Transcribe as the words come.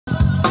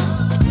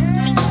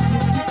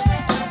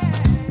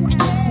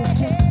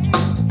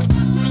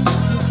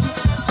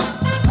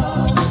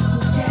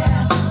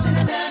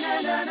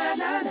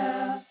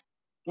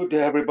Good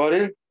day,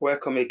 everybody.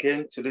 Welcome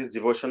again to this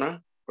devotional.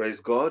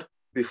 Praise God.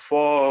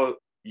 Before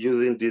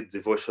using this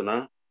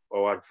devotional,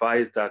 I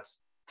advise that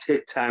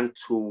take time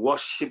to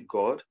worship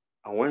God.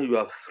 And when you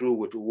are through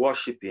with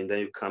worshiping, then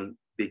you can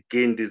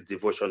begin this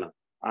devotional.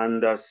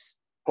 And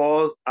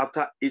pause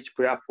after each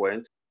prayer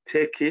point,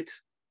 take it.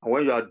 And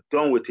when you are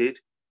done with it,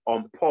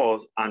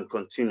 unpause and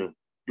continue.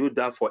 Do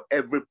that for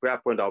every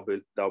prayer point that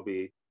will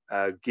be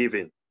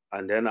given.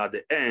 And then at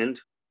the end,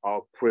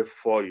 I'll pray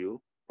for you.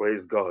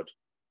 Praise God.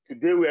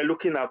 Today we are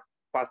looking at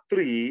part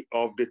 3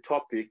 of the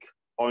topic,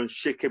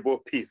 unshakable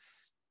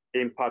peace.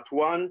 In part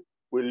 1,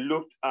 we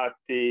looked at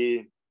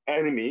the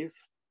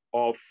enemies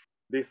of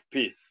this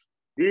peace.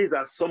 These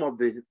are some of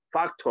the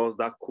factors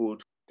that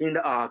could hinder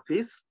our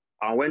peace.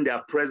 And when they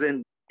are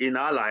present in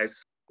our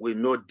lives, we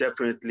know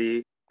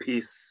definitely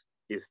peace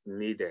is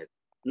needed.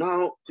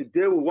 Now,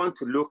 today we want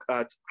to look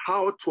at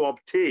how to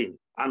obtain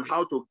and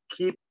how to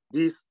keep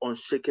this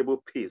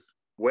unshakable peace.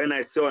 When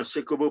I say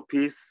unshakable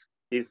peace,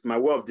 is my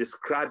way of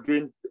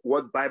describing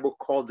what Bible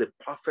calls the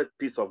perfect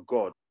peace of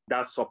God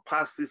that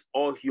surpasses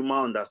all human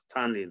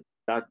understanding,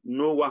 that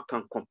no one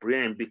can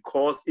comprehend,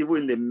 because even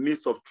in the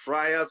midst of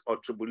trials or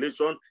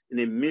tribulation, in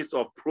the midst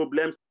of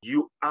problems,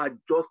 you are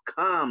just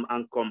calm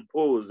and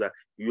composed.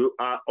 You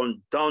are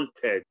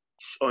undaunted,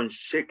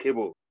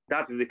 unshakable.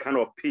 That is the kind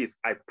of peace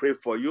I pray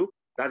for you.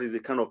 That is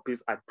the kind of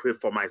peace I pray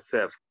for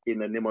myself in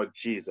the name of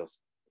Jesus.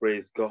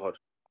 Praise God.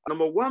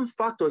 Number one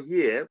factor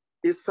here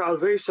is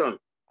salvation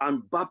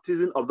and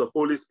baptism of the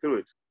Holy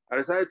Spirit. I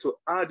decided to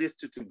add these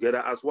two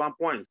together as one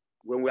point.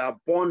 When we are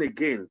born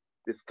again,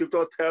 the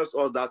scripture tells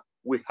us that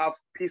we have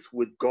peace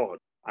with God.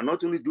 And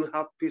not only do we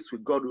have peace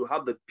with God, we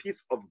have the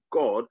peace of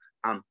God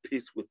and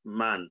peace with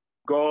man.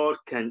 God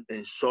can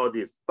ensure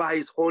this by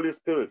his Holy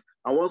Spirit.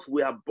 And once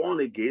we are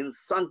born again,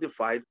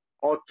 sanctified,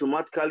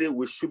 automatically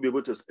we should be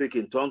able to speak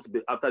in tongues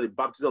after the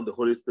baptism of the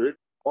Holy Spirit.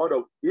 Or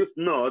if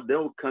not,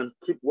 then we can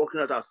keep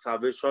working at our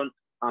salvation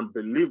and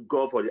believe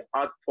God for the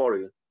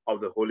outpouring of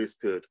the Holy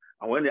Spirit.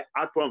 And when the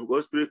outpouring of the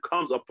Holy Spirit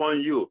comes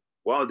upon you,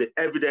 well, the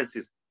evidence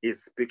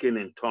is speaking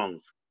in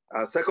tongues.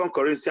 2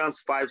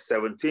 Corinthians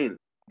 5:17.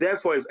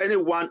 Therefore, if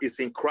anyone is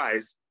in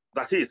Christ,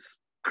 that is,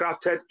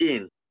 crafted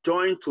in,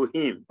 joined to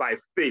him by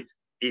faith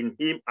in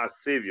him as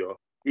Savior,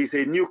 is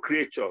a new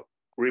creature,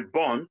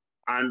 reborn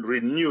and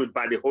renewed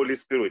by the Holy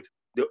Spirit.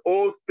 The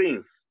old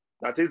things,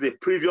 that is the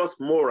previous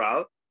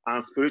moral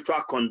and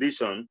spiritual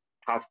condition,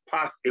 have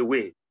passed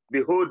away.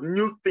 Behold,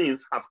 new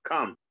things have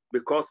come,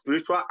 because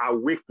spiritual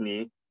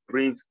awakening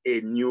brings a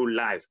new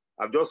life.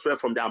 I've just read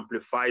from the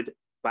Amplified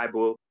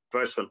Bible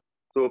version.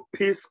 So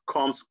peace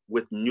comes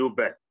with new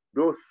birth.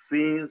 Those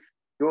sins,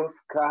 those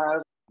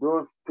scars,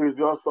 those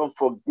previous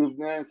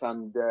unforgiveness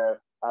and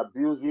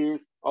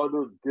abuses, all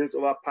those great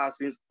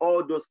overpassings,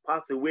 all those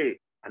pass away.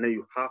 And then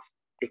you have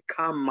a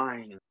calm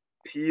mind,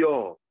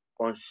 pure,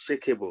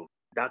 unshakable.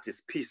 That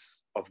is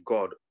peace of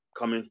God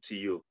coming to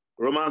you.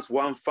 Romans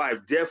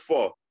 1:5,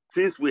 therefore,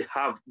 since we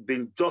have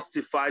been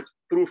justified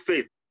through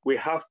faith, we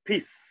have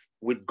peace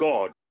with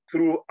God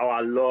through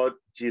our Lord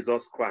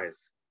Jesus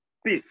Christ.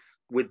 Peace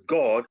with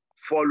God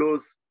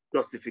follows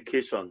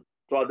justification.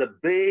 So the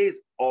base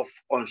of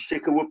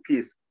unshakable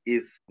peace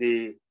is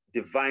the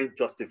divine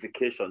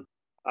justification.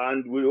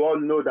 And we all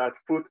know that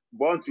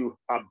once you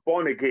are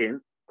born again,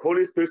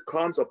 Holy Spirit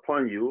comes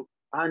upon you,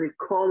 and it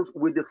comes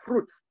with the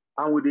fruit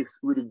and with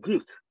the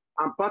gift.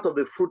 And part of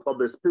the fruit of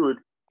the Spirit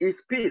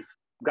is peace.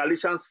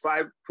 Galatians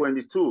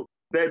 5:22.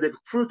 But the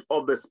fruit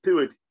of the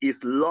Spirit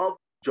is love,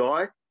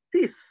 joy,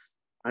 peace.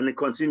 And it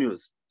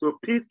continues. So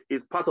peace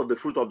is part of the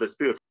fruit of the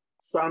Spirit.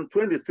 Psalm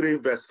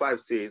 23:5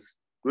 says,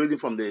 reading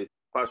from the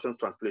Passion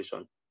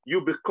Translation,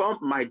 you become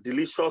my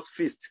delicious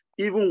feast,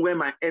 even when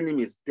my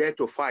enemies dare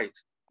to fight.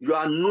 You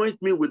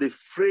anoint me with the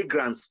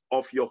fragrance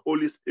of your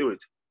Holy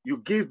Spirit. You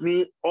give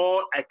me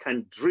all I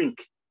can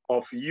drink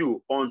of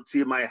you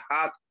until my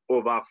heart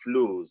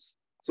overflows.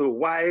 So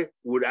why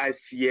would I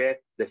fear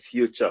the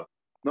future?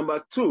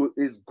 Number 2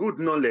 is good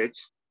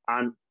knowledge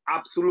and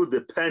absolute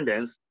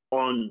dependence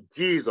on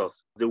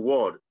Jesus, the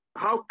Word.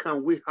 How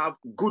can we have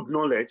good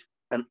knowledge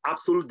and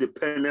absolute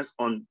dependence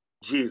on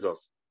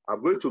Jesus?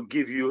 I'm going to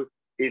give you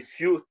a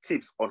few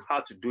tips on how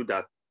to do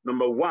that.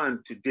 Number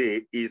 1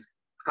 today is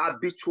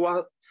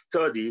habitual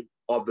study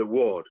of the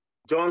Word.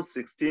 John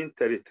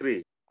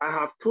 16:33. I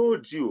have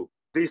told you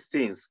these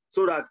things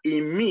so that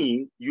in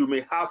me you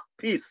may have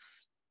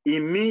peace.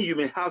 In me you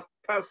may have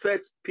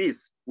perfect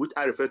peace, which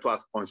I refer to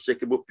as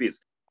unshakable peace.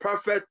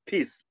 Perfect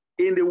peace.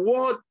 In the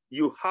world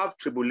you have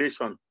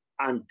tribulation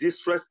and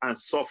distress and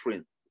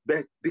suffering.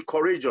 But be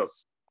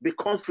courageous, be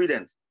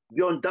confident,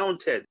 be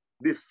undaunted,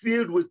 be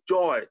filled with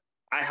joy.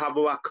 I have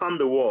overcome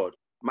the world.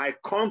 My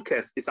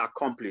conquest is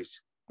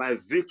accomplished. My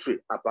victory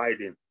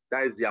abiding.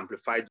 That is the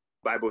Amplified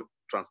Bible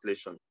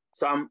translation.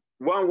 Psalm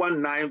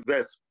 119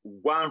 verse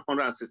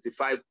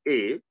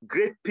 165a.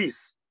 Great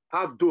peace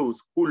have those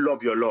who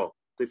love your law.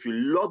 So if you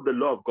love the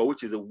law of God,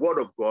 which is the word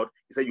of God,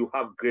 he said you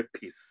have great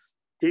peace.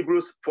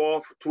 Hebrews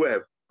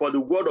 4:12. For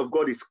the word of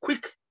God is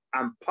quick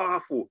and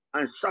powerful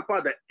and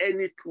sharper than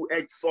any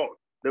two-edged sword.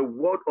 The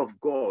word of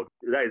God,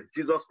 that is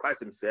Jesus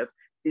Christ himself,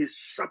 is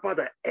sharper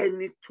than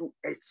any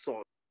two-edged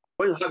sword.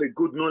 When you have a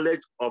good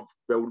knowledge of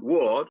the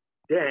word,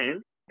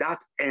 then that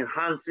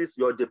enhances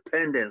your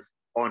dependence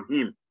on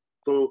him.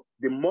 So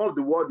the more of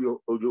the word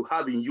you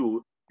have in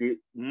you, the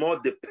more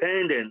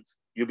dependent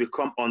you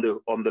become on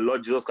the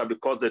Lord Jesus Christ,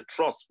 because the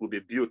trust will be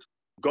built.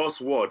 God's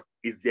word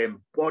is the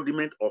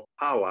embodiment of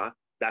power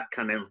that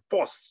can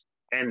enforce,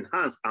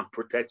 enhance, and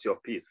protect your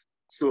peace.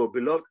 So,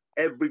 beloved,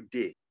 every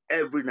day,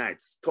 every night,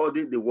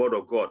 study the word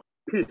of God.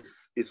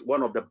 Peace is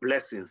one of the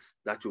blessings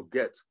that you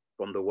get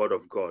from the word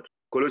of God.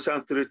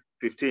 Colossians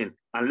 3:15,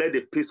 and let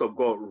the peace of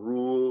God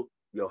rule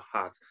your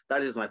heart.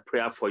 That is my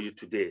prayer for you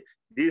today.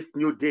 This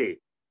new day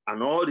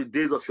and all the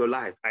days of your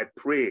life, I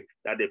pray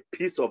that the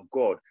peace of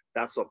God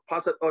that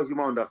surpasses all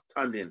human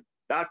understanding,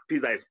 that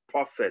peace that is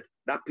perfect,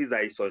 that peace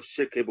that is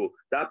unshakable,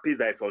 that peace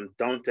that is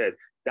undaunted,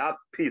 that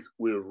peace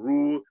will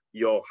rule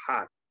your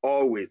heart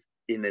always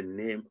in the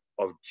name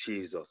of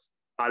Jesus.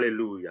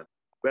 Hallelujah.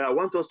 Well, I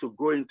want us to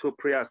go into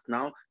prayers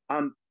now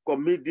and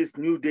commit this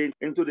new day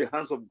into the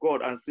hands of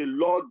God and say,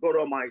 Lord God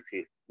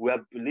Almighty, we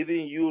are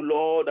believing you,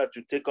 Lord, that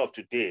you take off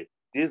today.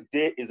 This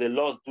day is a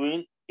Lord's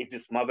doing. It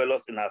is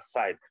marvelous in our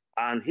sight.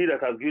 And he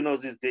that has given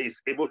us this day is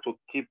able to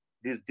keep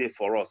this day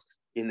for us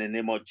in the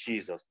name of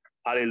Jesus.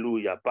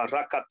 Hallelujah.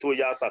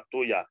 Barakatoya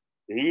satoya.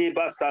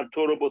 Yiba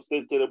santorobo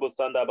senterebo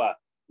sandaba.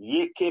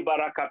 Yeke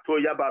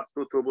barakatoya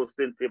basotobo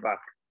senteba.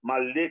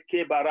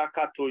 Maleke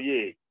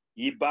barakatoye.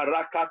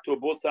 Ibarakato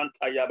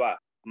santayaba.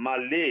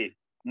 Male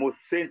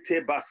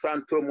Mosente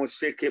basanto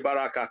mosheke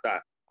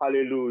barakata.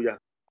 Hallelujah.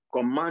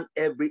 Command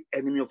every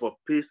enemy of our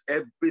peace,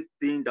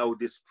 everything that will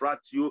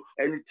distract you,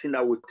 anything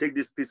that will take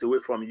this peace away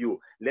from you,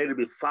 let it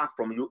be far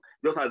from you,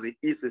 just as the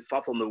east is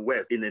far from the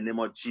west, in the name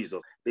of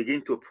Jesus.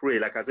 Begin to pray.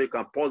 Like I said, you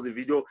can pause the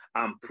video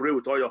and pray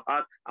with all your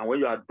heart. And when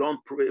you are done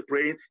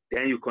praying,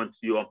 then you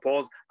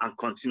pause and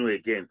continue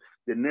again.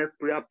 The next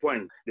prayer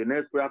point,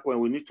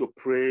 we need to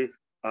pray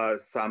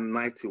Psalm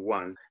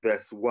 91,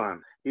 verse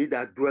 1. He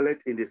that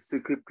dwelleth in the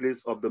secret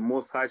place of the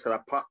Most High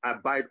shall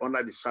abide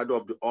under the shadow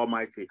of the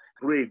Almighty.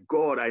 Pray,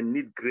 God, I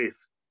need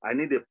grace. I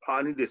need the power,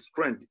 I need the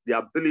strength, the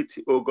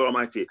ability, oh God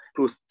Almighty,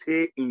 to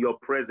stay in your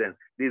presence.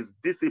 This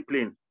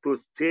discipline to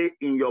stay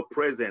in your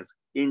presence,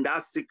 in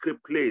that secret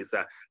place,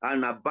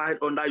 and abide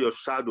under your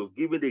shadow.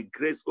 Give me the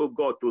grace, oh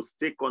God, to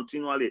stay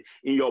continually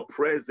in your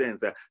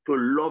presence, to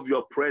love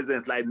your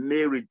presence like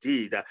Mary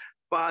did.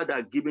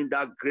 Father, give me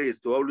that grace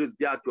to always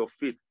be at your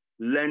feet,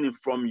 learning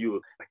from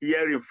you,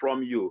 hearing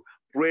from you,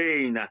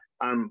 praying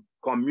and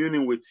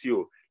communing with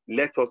you.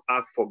 Let us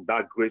ask for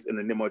that grace in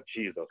the name of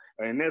Jesus.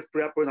 And the next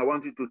prayer point I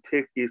want you to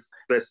take is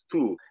verse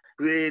 2.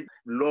 Pray,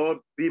 Lord,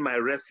 be my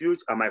refuge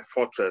and my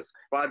fortress.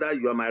 Father,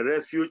 you are my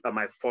refuge and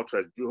my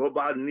fortress.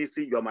 Jehovah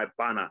Nissi, you are my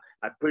banner.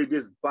 I pray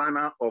this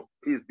banner of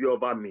peace be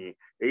over me.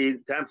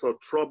 In times of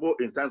trouble,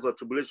 in times of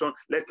tribulation,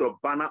 let your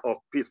banner of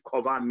peace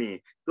cover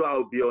me. So I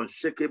will be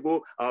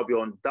unshakable, I'll be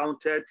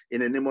undaunted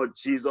in the name of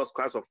Jesus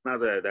Christ of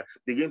Nazareth.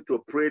 Begin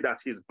to pray that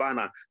his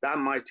banner, that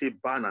mighty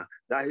banner,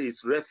 that his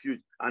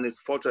refuge and his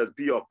fortress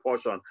be your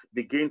portion.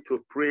 Begin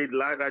to pray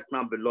right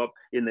now, beloved,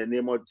 in the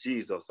name of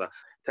Jesus.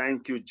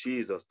 Thank you,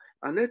 Jesus.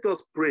 And let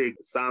us pray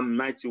Psalm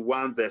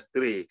 91, verse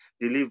 3.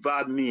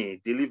 Deliver me,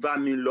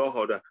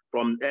 Lord,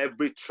 from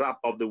every trap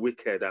of the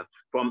wicked,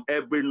 from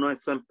every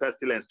noisome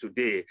pestilence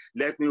today.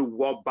 Let me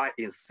walk by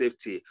in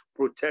safety.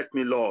 Protect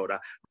me, Lord.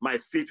 My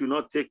feet will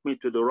not take me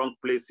to the wrong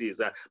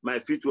places. My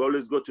feet will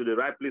always go to the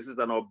right places,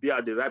 and I'll be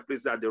at the right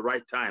places at the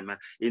right time.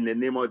 In the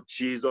name of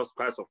Jesus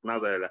Christ of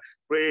Nazareth.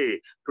 Pray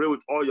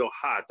with all your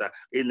heart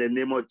in the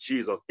name of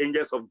Jesus.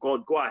 Angels of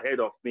God, go ahead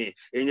of me.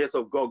 Angels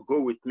of God,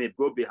 go with me,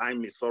 go behind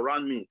me,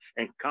 surround me,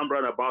 and come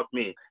round about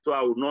me, so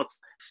I will not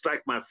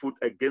strike my foot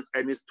against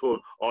any stone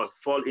or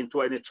fall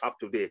into any trap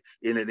today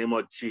in the name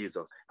of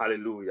Jesus.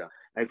 Hallelujah.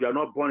 And if you are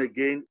not born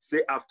again,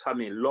 say after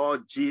me,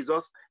 Lord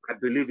Jesus, I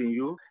believe in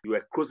you. You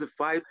were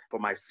crucified for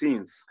my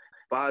sins.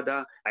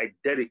 Father, I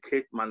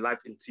dedicate my life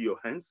into your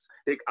hands.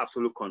 Take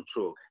absolute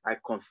control. I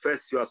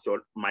confess you as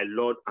my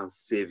Lord and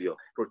Savior.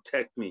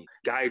 Protect me,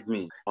 guide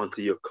me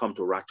until you come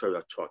to rapture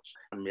your church.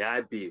 And may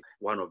I be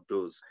one of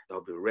those that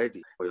will be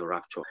ready for your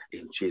rapture.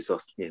 In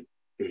Jesus' name,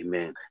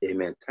 amen.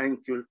 Amen.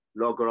 Thank you,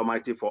 Lord God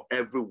Almighty, for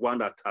everyone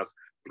that has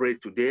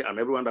prayed today and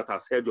everyone that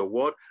has heard your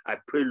word. I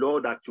pray,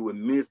 Lord, that you will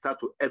minister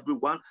to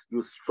everyone.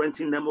 You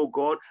strengthen them, oh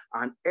God,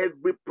 and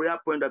every prayer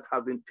point that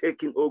has been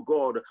taken, oh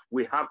God,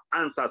 we have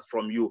answers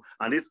from you,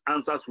 and these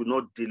answers will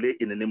not delay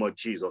in the name of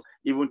Jesus.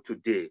 Even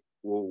today,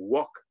 we'll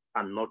walk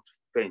and not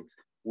faint.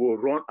 We'll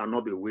run and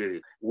not be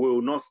weary. We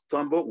will not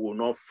stumble, we will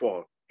not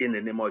fall. In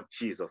the name of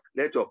Jesus,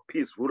 let your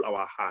peace rule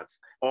our hearts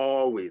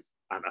always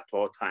and at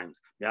all times.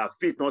 May our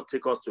feet not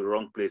take us to the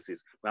wrong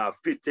places. May our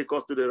feet take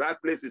us to the right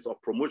places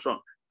of promotion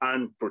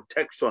and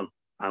protection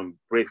and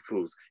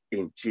breakthroughs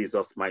in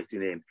Jesus' mighty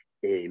name.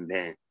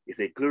 Amen. It's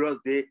a glorious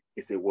day.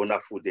 It's a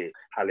wonderful day.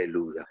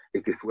 Hallelujah.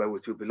 It is well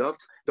with you, beloved.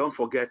 Don't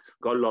forget,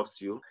 God loves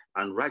you,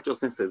 and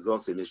righteousness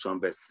exalts a nation,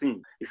 but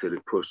sin is a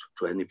reproach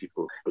to any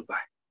people. Goodbye.